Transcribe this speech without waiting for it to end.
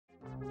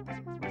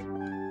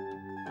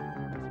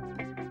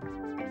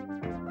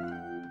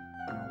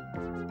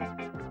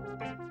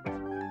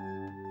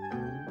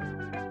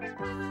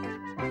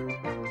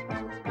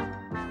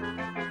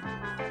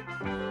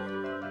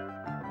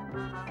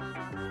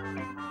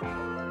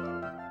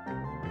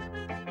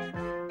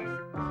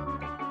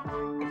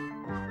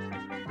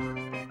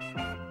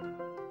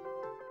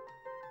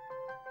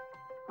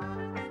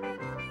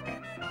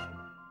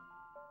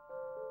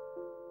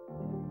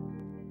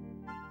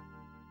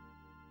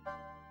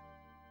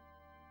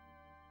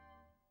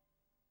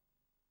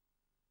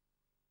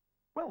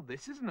Well,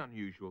 this is an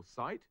unusual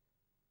sight.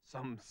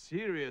 Some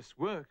serious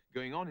work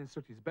going on in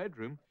Sooty's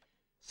bedroom.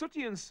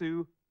 Sooty and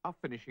Sue are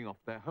finishing off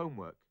their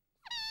homework.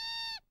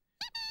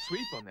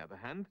 Sweep, on the other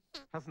hand,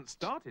 hasn't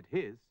started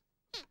his.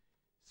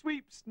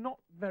 Sweep's not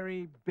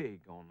very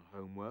big on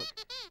homework,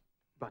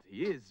 but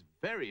he is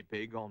very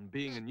big on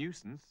being a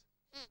nuisance.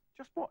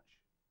 Just watch.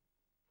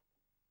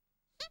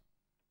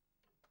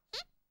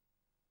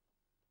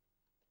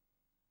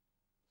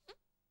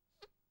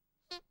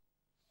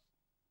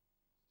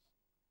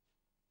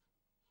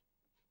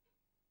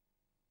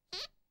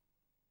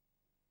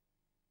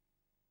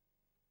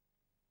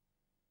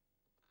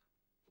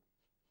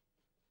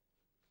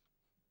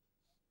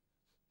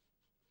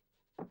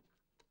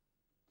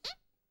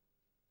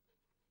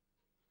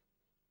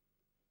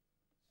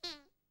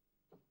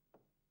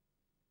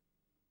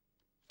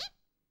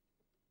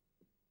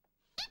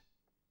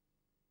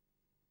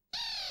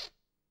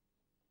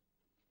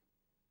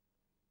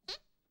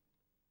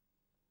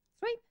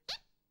 Sweep,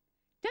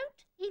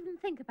 don't even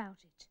think about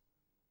it.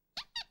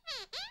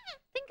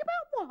 Think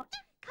about what?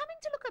 Coming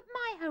to look at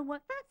my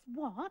homework, that's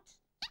what.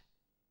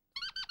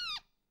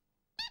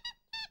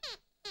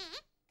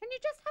 Can you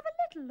just have a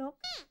little look?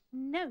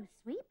 No,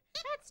 Sweep,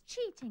 that's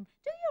cheating.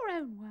 Do your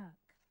own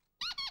work.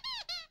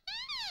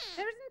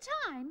 There isn't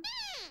time?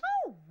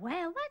 Oh,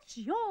 well, that's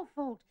your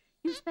fault.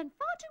 You spend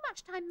far too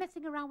much time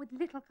messing around with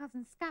little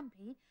cousin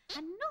Scampy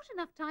and not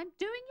enough time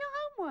doing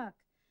your homework.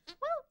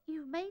 Well,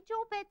 you've made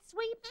your bed,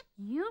 Sweep.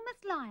 You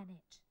must lie on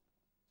it.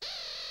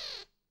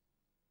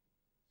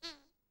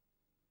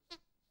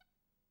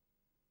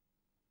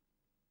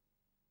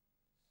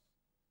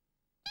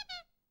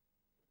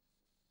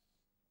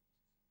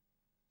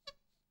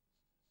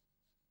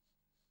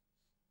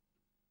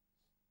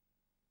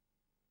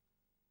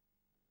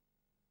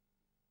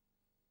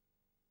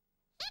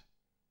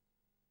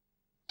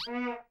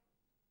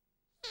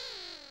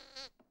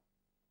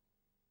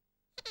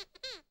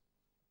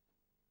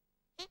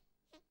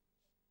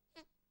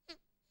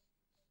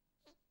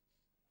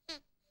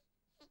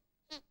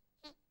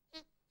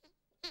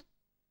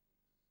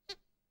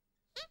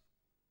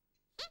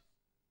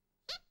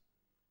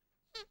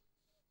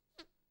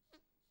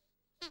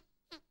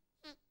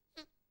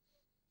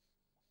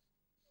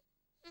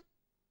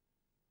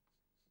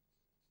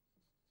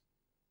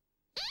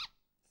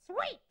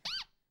 Sweep!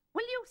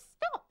 Will you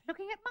stop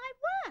looking at my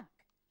work?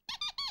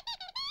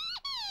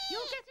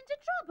 You'll get into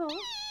trouble.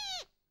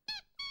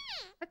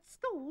 At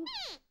school?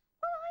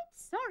 Well, I'm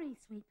sorry,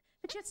 Sweep,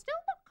 but you're still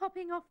not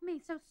copying off me,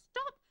 so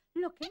stop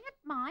looking at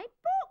my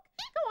book.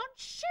 Go on,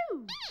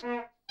 shoo!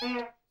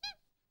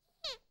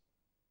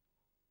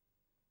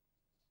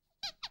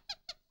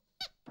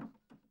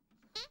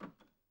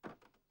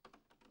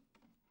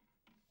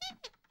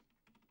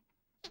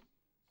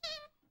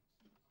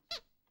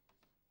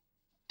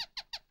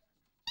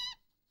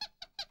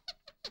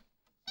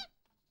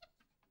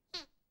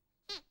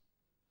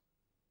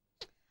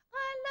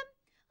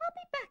 I'll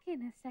be back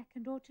in a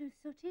second or two,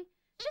 Sooty.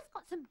 Just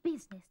got some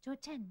business to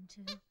attend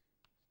to.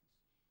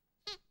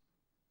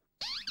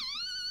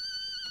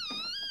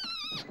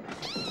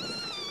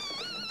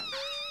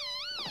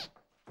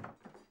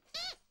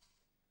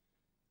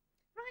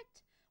 Right.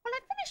 Well,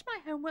 I've finished my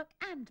homework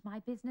and my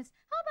business.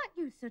 How about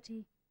you,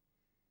 Sooty?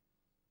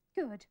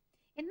 Good.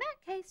 In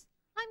that case,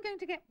 I'm going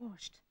to get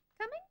washed.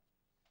 Coming?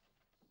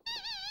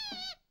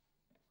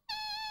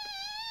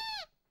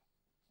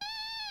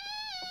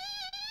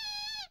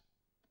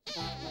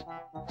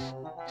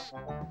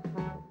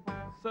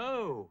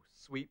 So,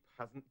 Sweep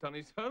hasn't done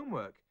his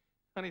homework,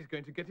 and he's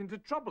going to get into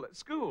trouble at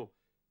school.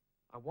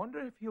 I wonder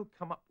if he'll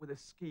come up with a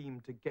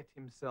scheme to get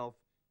himself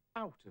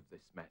out of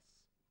this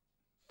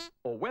mess.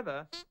 Or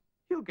whether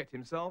he'll get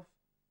himself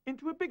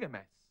into a bigger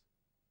mess.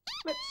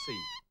 Let's see.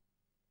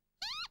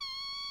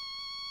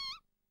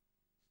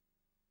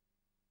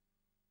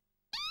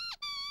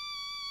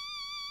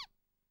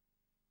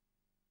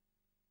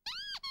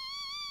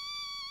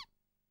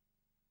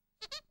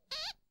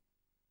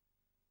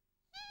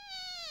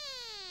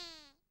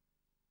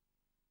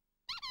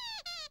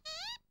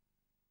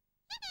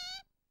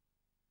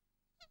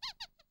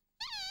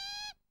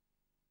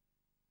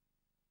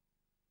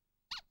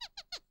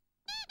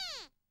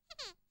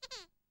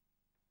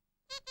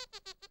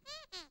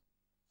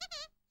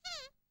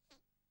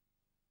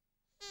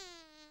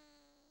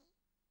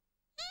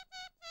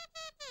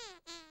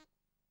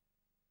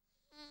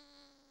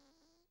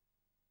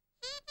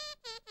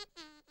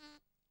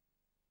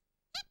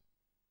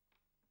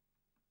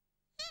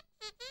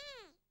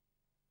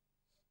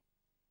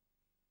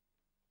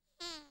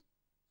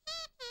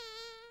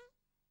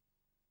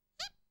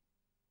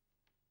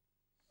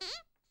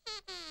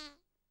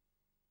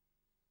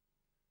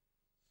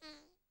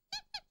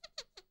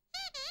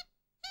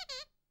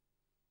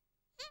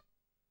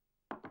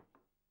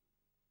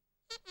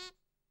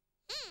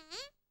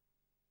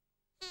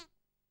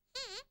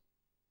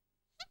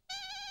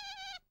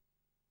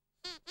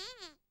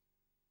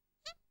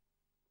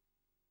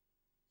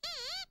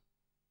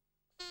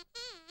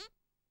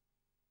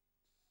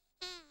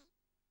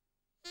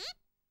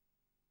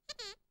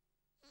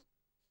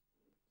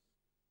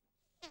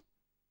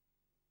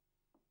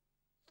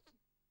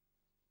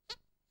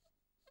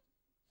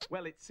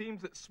 Well, it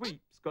seems that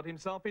Sweep's got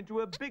himself into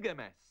a bigger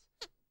mess.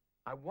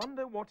 I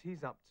wonder what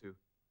he's up to.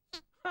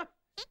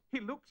 He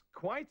looks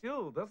quite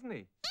ill, doesn't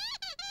he?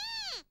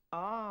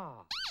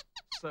 Ah,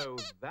 so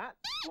that's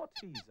what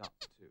he's up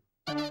to.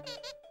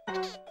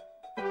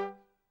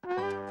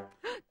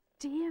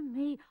 Dear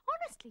me.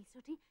 Honestly,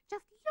 Sooty,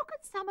 just look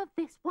at some of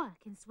this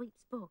work in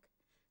Sweep's book.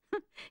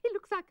 It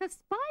looks like a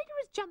spider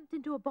has jumped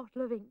into a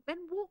bottle of ink,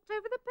 then walked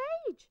over the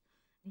page.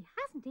 He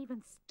hasn't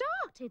even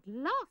started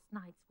last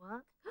night's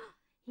work.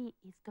 He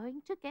is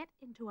going to get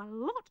into a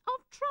lot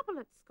of trouble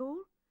at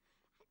school.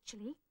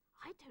 Actually,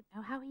 I don't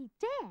know how he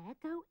dare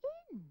go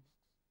in.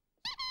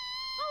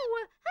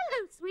 Oh,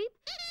 hello, Sweep.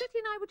 Sooty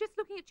and I were just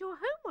looking at your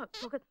homework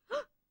book and...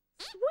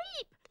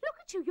 Sweep, look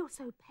at you. You're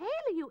so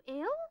pale. Are you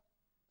ill?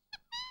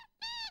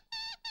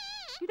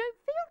 You don't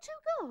feel too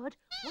good?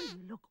 Well,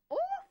 you look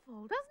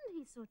awful, doesn't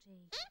he,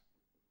 Sooty?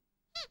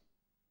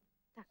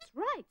 That's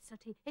right,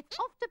 Sooty. It's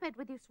off to bed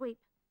with you, Sweep.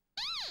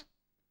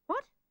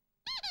 What?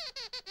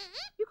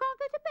 You can't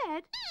go to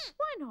bed?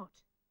 Why not?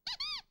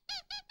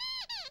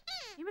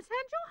 You must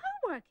hand your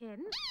homework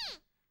in.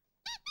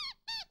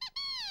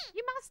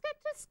 You must get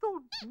to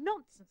school.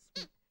 Nonsense,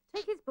 Sweep.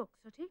 Take his book,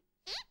 Sooty.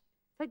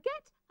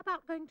 Forget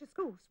about going to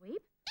school,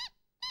 Sweep.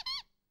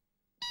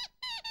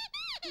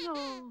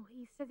 No,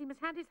 he says he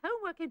must hand his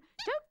homework in.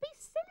 Don't be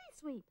silly,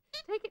 Sweep.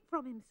 Take it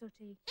from him,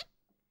 Sooty.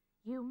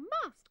 You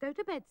must go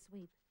to bed,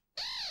 Sweep.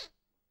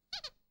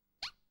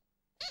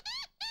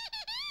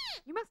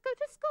 You must go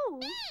to school?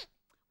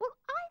 Well,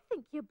 I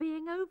think you're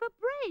being over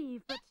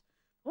brave, but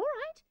all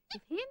right.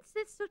 If he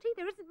insists, Sooty,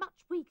 there isn't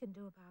much we can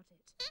do about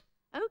it.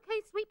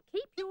 OK, Sweep,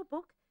 keep your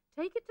book,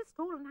 take it to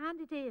school and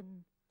hand it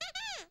in.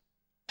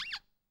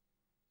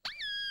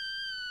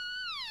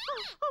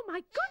 Oh, my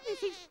goodness,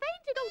 he's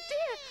fainted. Oh,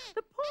 dear.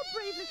 The poor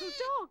brave little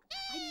dog.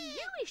 I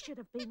knew he should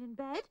have been in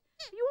bed.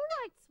 Are you all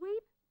right,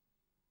 Sweep?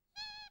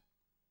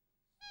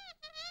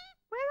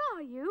 Where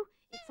are you?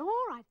 It's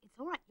all right. It's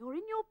all right. You're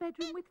in your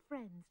bedroom with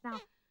friends. Now,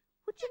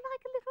 would you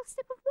like a little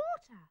sip of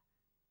water?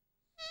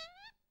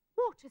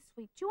 Water,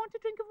 Sweep. Do you want a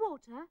drink of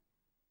water?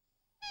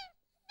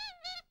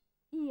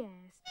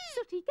 Yes.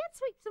 Sooty, get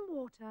Sweep some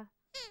water.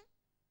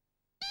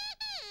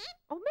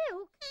 Or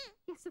milk?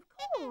 Yes, of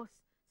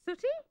course.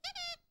 Sooty?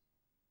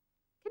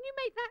 Can you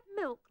make that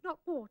milk, not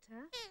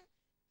water?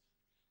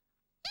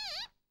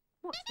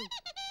 What, Sweep?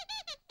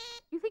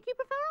 You think you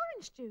prefer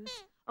orange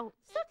juice? Oh,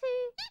 Sooty!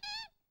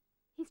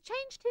 He's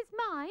changed his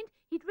mind.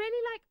 He'd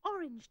really like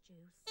orange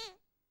juice.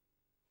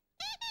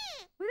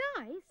 With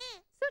ice?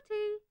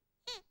 Sooty!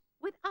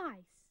 With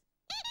ice.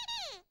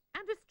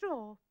 And a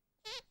straw.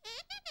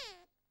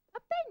 A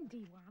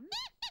bendy one.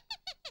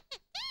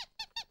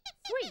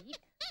 Sweep?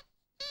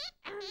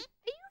 Are you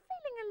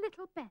feeling a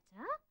little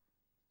better?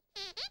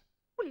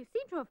 Well, you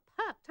seem to have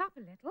perked up a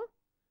little.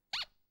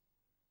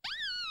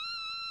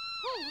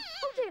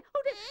 Oh dear,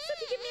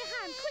 Sooty, give me a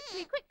hand,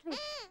 quickly, quickly.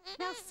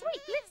 Now,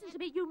 Sweep, listen to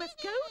me, you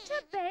must go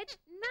to bed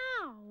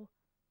now.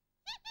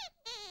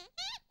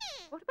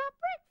 What about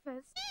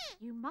breakfast?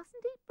 You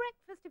mustn't eat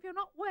breakfast if you're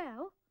not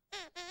well.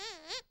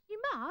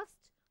 You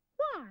must?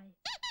 Why?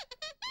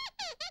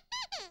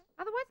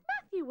 Otherwise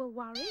Matthew will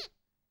worry.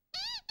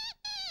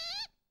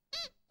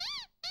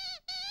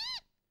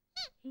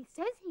 He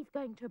says he's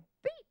going to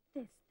beat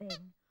this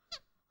thing.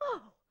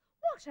 Oh,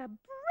 what a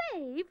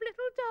brave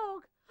little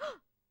dog.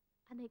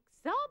 An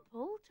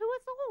example to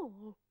us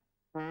all.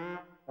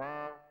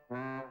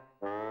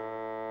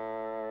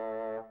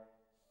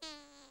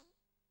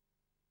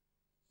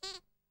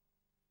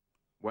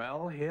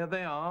 Well, here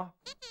they are,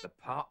 the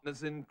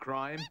partners in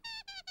crime.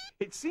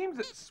 It seems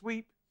that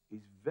Sweep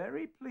is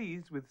very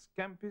pleased with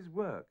Scampy's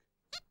work.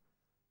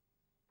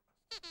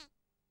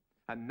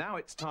 And now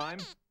it's time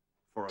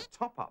for a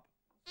top-up.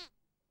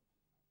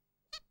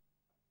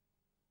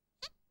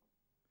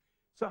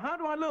 So how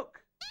do I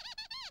look?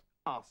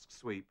 Asks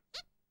Sweep.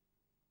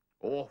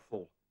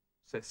 Awful,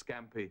 says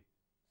Scampy.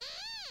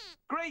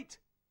 Great,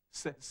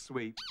 says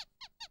Sweep.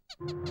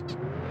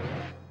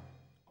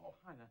 Oh,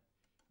 hi there.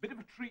 Bit of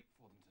a treat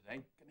for them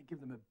today. Going to give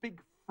them a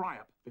big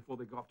fry-up before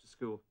they go off to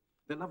school.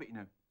 They love it, you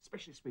know,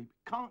 especially Sweep.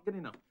 Can't get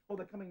enough. Oh,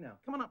 they're coming now.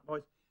 Come on up,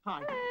 boys.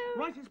 Hi.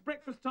 Hello. Right, it's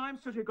breakfast time,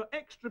 so I've got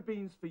extra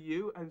beans for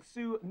you, and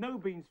Sue, no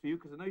beans for you,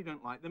 because I know you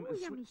don't like them. Oh,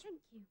 yummy,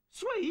 thank you.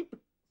 Sweep?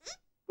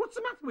 What's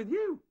the matter with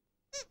you?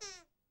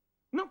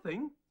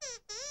 Nothing?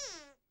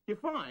 You're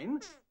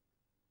fine?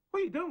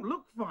 Well, you don't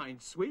look fine,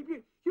 Sweep.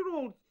 You're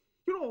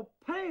all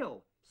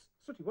pale.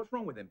 Sooty, what's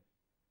wrong with him?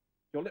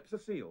 Your lips are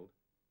sealed.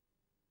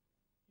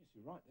 Yes,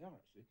 you're right, they are,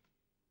 actually.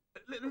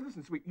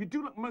 Listen, Sweep, you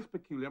do look most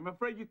peculiar. I'm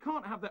afraid you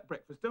can't have that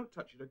breakfast. Don't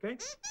touch it, OK?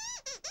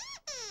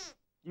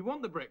 You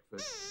want the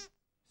breakfast?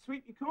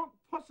 Sweep, you can't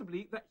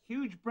possibly eat that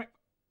huge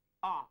breakfast.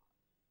 Ah,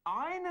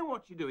 I know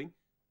what you're doing.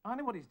 I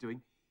know what he's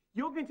doing.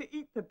 You're going to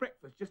eat the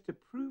breakfast just to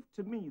prove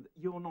to me that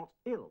you're not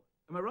ill.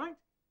 Am I right?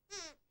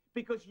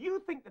 Because you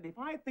think that if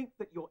I think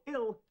that you're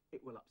ill,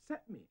 it will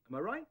upset me. Am I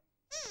right?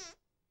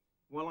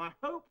 Well, I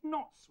hope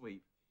not,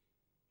 Sweep.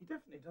 He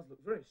definitely does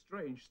look very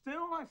strange.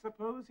 Still, I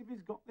suppose if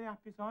he's got the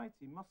appetite,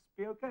 he must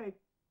be okay.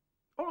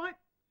 All right.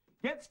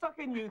 Get stuck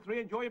in, you three.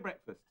 Enjoy your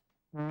breakfast.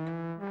 Any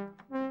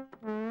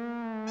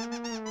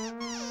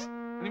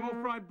more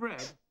fried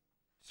bread?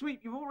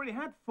 Sweet, you've already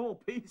had 4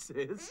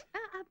 pieces.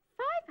 5,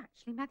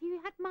 actually, Matthew.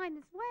 You had mine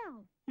as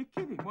well. You're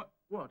kidding.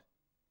 What?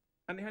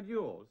 And they had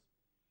yours?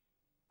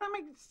 That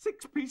makes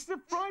 6 pieces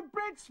of fried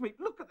bread, Sweet.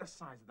 Look at the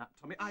size of that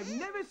tummy. I've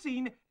never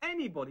seen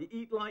anybody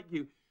eat like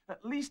you.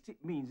 At least it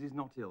means he's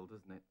not ill,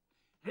 doesn't it?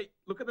 Hey,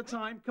 look at the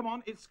time. Come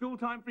on, it's school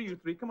time for you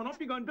three. Come on, off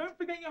you go. And don't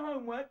forget your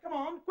homework. Come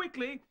on,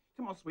 quickly.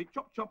 Come on, Sweet.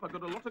 Chop, chop. I've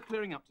got a lot of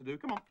clearing up to do.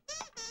 Come on.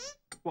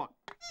 What?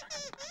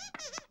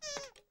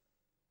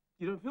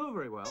 You don't feel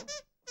very well?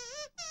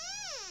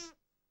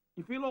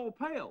 You feel all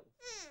pale?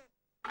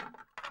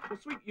 Well,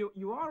 Sweet,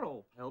 you are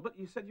all pale, but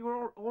you said you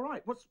were all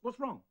right. What's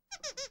wrong?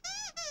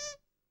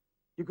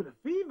 You got a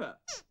fever?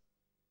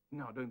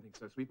 No, I don't think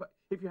so, Sweet. But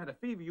if you had a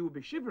fever, you would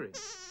be shivering.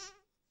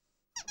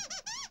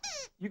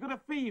 You got a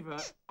fever?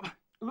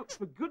 Look,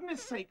 for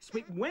goodness sake,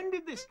 Sweet, when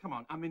did this come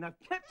on? I mean, I've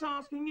kept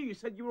asking you. You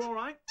said you were all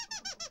right?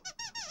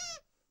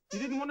 You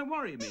didn't want to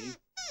worry me? Oh,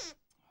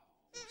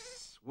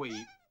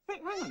 Sweet. Hey,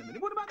 hang on a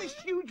minute. What about this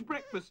huge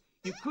breakfast?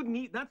 You couldn't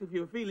eat that if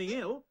you were feeling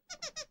ill.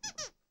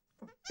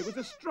 It was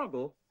a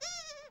struggle.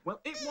 Well,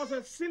 it was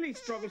a silly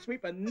struggle,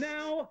 Sweet, but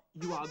now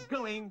you are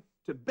going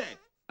to bed.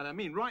 And I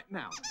mean right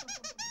now.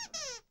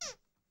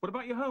 What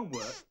about your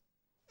homework?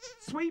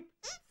 Sweep,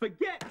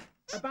 forget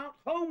about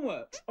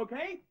homework,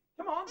 okay?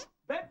 Come on,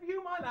 bed for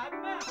you, my lad,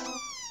 now.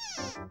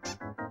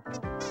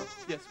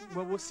 Yes,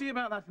 well, we'll see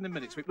about that in a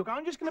minute, Sweep. Look,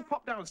 I'm just going to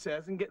pop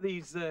downstairs and get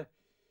these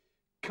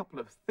couple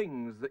of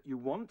things that you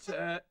want.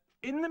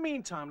 In the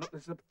meantime, look,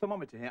 there's a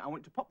thermometer here. I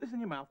want you to pop this in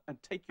your mouth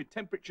and take your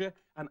temperature,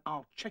 and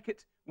I'll check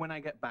it when I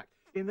get back.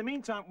 In the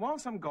meantime,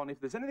 whilst I'm gone, if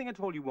there's anything at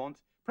all you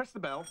want, press the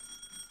bell,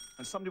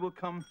 and somebody will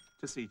come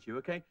to see you,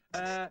 okay?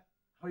 How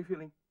are you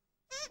feeling?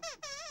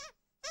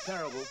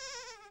 Terrible.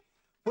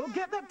 Well,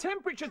 get that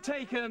temperature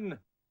taken.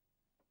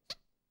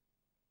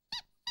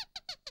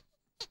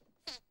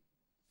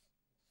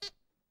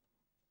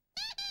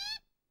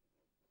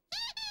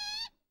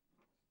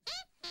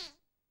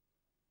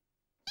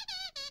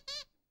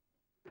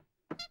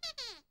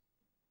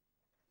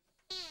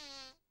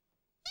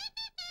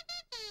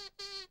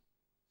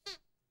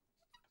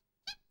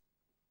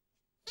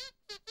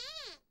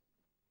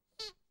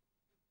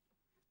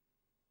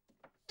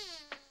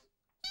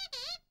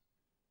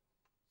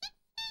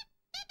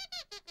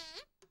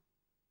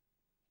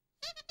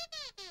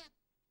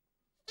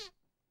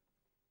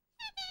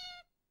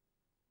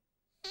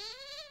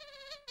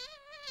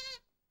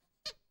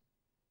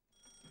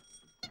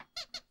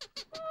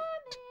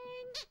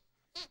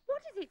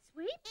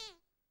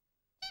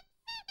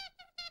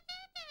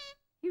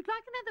 You'd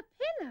like another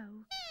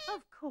pillow?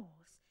 Of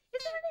course.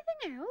 Is there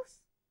anything else?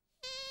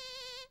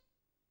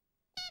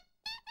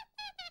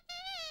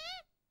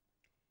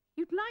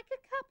 You'd like a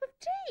cup of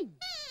tea?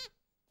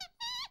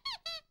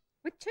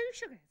 With 2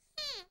 sugars?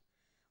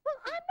 Well,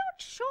 I'm not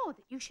sure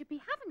that you should be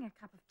having a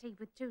cup of tea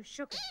with 2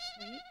 sugars,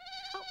 Sweet.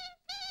 Oh,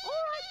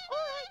 all right,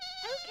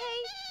 okay.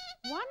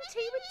 1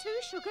 tea with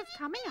 2 sugars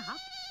coming up.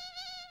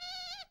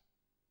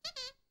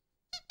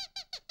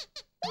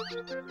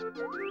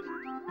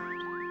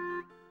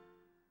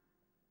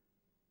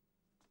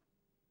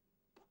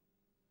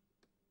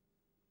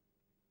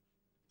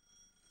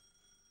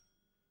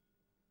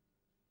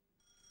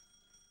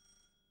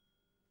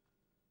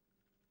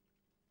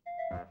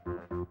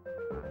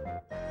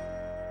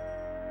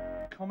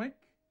 Comic,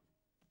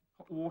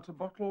 hot water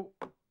bottle,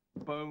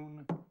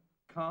 bone,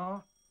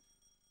 car.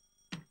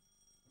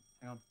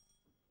 Hang on.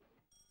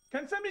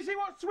 Can somebody see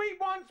what Sweet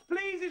wants,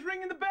 please? He's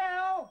ringing the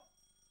bell.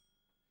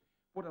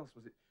 What else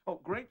was it? Oh,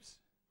 grapes.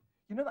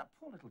 You know, that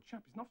poor little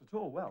chap is not at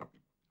all well.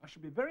 I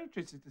should be very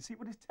interested to see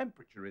what his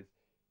temperature is.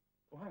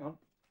 Oh, hang on.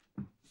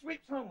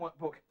 Sweet's homework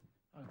book.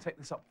 I'll take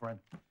this up for him.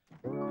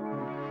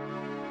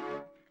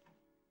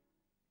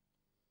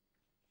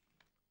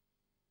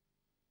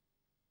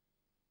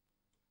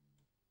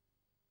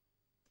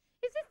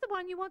 Is this the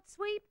one you want,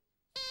 Sweep?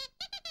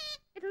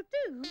 It'll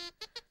do.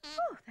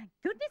 Oh, thank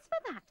goodness for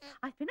that.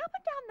 I've been up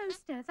and down those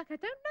stairs like I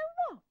don't know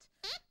what.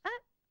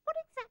 What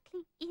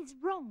exactly is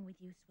wrong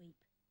with you, Sweep?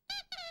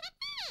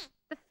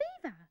 The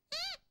fever?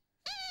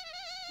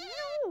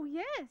 Oh,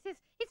 yes.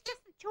 It's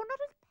just that you're not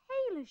as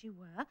pale as you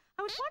were.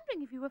 I was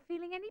wondering if you were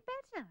feeling any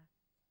better.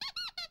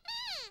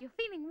 You're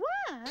feeling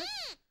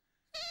worse?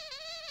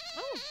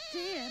 Oh,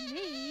 dear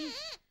me.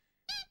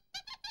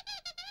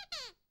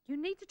 You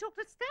need to talk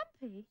to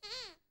Stampy?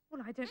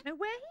 Well, I don't know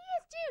where he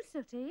is, do you,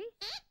 Sooty?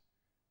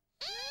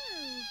 No.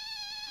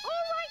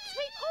 All right,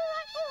 Sweep, all right.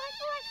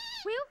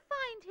 We'll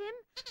find him.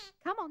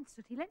 Come on,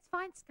 Sooty, let's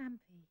find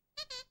Stampy.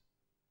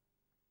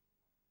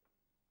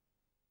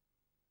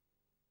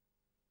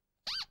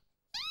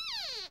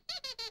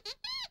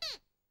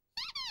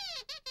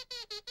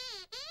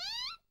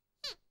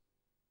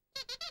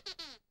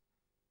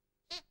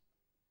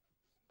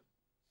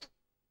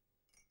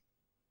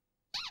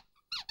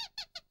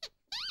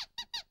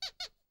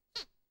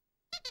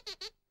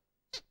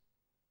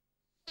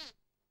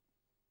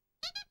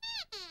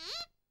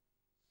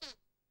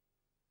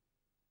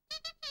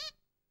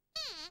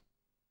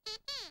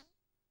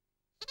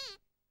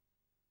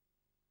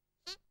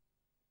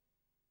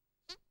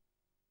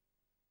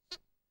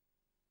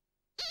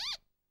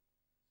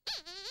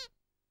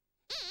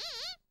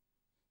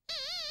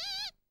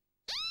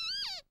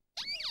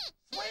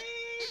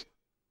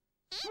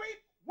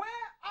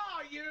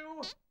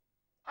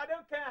 I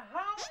don't care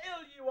how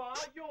ill you are,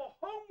 your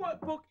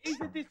homework book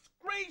is a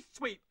disgrace,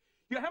 Sweep.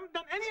 You haven't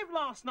done any of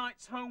last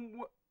night's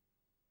homework.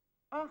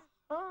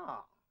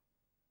 Aha.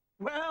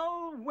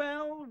 Well,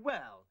 well,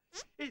 well.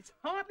 It's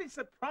hardly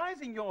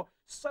surprising you're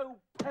so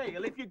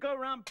pale if you go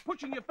around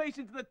pushing your face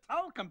into the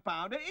talcum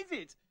powder, is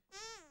it?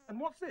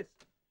 And what's this?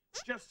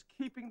 Just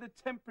keeping the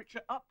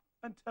temperature up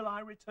until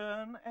I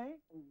return, eh?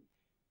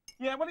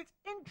 Yeah, well, it's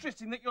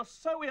interesting that you're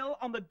so ill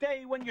on the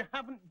day when you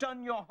haven't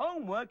done your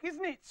homework,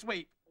 isn't it,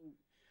 Sweep?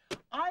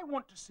 I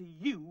want to see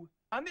you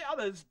and the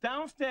others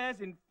downstairs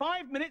in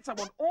 5 minutes. I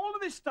want all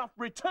of this stuff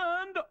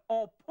returned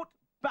or put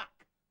back.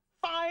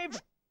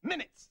 5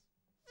 minutes.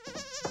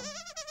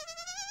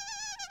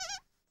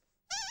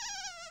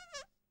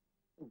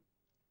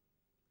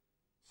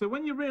 So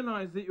when you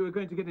realised that you were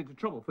going to get into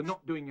trouble for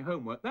not doing your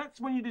homework,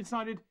 that's when you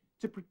decided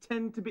to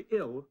pretend to be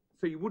ill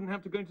so you wouldn't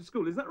have to go into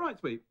school. Is that right,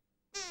 Sweep?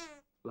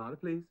 Louder,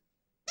 please.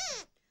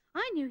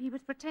 I knew he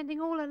was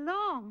pretending all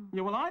along.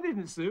 Yeah, well, I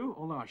didn't, Sue,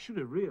 although I should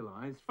have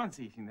realised.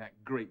 Fancy eating that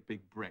great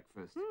big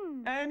breakfast.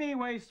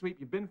 Anyway, Sweep,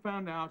 you've been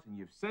found out and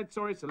you've said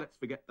sorry, so let's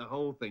forget the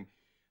whole thing.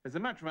 As a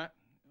matter of fact,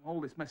 all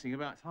this messing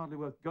about, it's hardly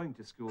worth going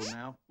to school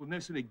now. We'll no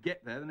sooner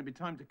get there than it'll be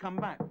time to come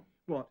back.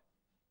 What?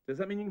 Does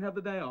that mean you can have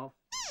the day off?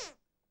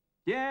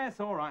 Yes,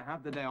 all right,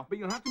 have the day off, but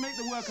you'll have to make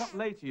the work up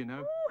later, you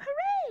know. Oh,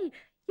 hooray!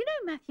 You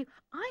know, Matthew,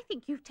 I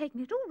think you've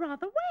taken it all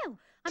rather well.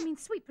 I mean,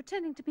 Sweet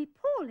pretending to be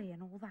poorly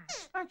and all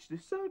that. Actually,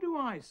 so do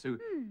I, Sue.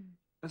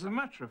 As a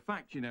matter of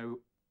fact, you know,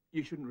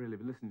 you shouldn't really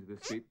be listening to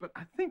this, Sweet, but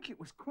I think it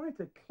was quite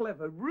a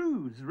clever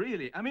ruse,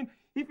 really. I mean,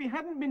 if he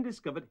hadn't been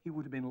discovered, he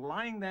would have been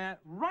lying there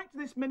right to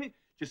this minute,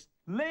 just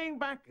laying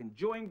back,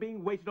 enjoying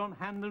being waited on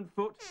hand and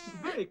foot.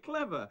 Very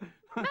clever.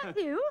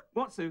 Matthew?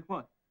 What, Sue?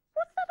 What?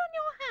 What's that on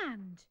your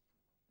hand?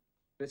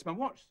 It's my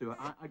watch, Sue.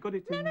 I got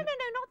it in... No, not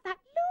that.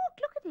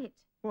 Look at it.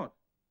 What?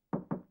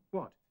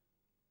 What?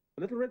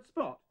 A little red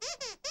spot?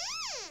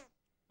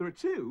 There are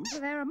two?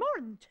 Well, there are more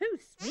than two,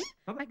 Sweet.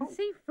 I can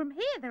see from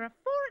here there are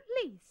 4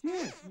 at least.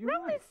 Yes, you're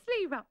Roll right. his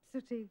sleeve up,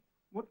 Sooty.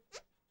 What?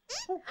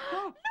 Oh,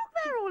 God. Look,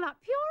 they're all up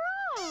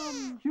your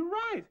arm. You're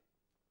right.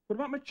 What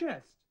about my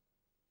chest?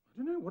 I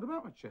don't know. What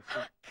about my chest?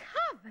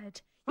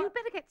 Covered. You'd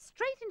better get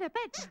straight into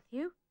bed,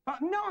 Matthew.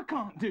 No, I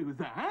can't do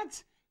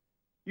that.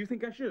 You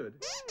think I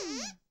should?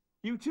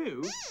 You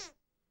too?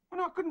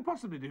 Well, no, I couldn't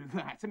possibly do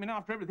that. I mean,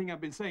 after everything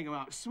I've been saying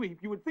about Sweep,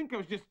 you would think I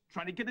was just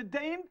trying to get a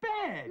day in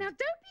bed. Now, don't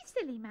be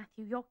silly,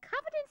 Matthew. You're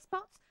covered in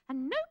spots,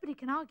 and nobody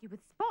can argue with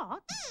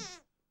spots.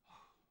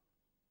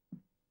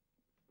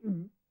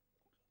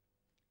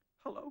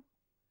 Hello,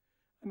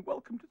 and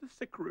welcome to the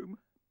sick room.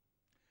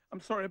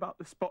 I'm sorry about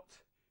the spots,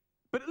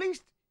 but at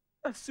least,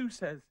 as Sue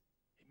says,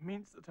 it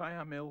means that I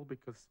am ill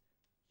because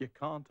you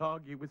can't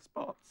argue with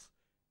spots.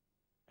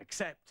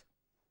 Except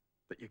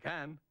that you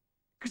can,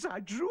 because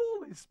I drew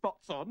all these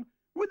spots on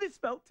with this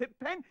felt-tip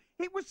pen.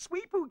 It was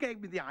Sweep who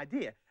gave me the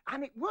idea,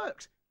 and it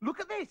works.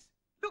 Look at this.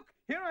 Look,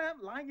 here I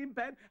am lying in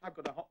bed. I've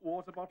got a hot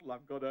water bottle.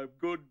 I've got a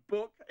good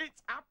book.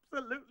 It's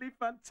absolutely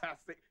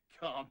fantastic.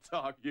 Can't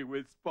argue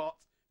with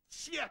spots.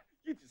 Yeah,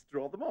 you just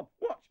draw them on.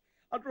 Watch.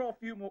 I'll draw a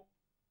few more.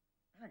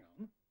 Hang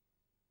on.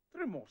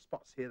 There are more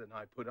spots here than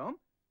I put on.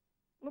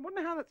 Well, I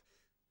wonder how that's...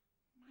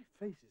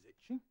 My face is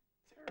itching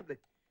terribly.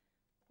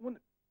 I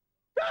wonder...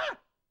 Ah!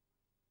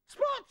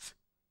 Spots!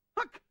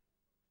 Look!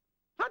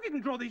 I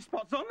didn't draw these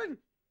spots on.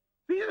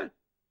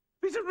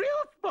 These are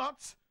real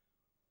spots.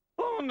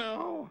 Oh,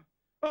 no.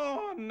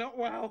 Oh, not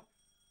well.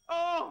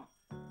 Oh,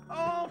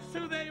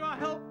 Sue, there you are.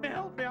 Help me.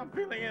 I'm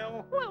feeling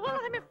ill. Well,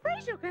 I'm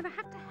afraid you're going to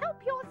have to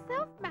help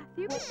yourself,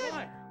 Matthew, because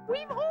Why?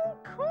 we've all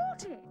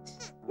caught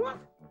it. What?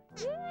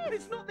 Yes.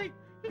 It's not the...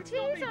 It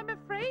is, I'm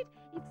afraid.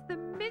 It's the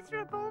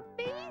miserable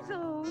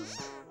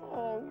measles.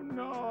 Oh,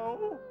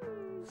 no.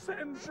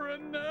 Send for a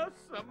nurse,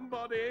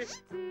 somebody.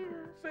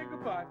 Dear. Say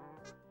goodbye.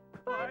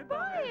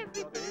 Bye-bye, everybody.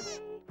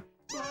 everybody.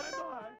 Bye-bye.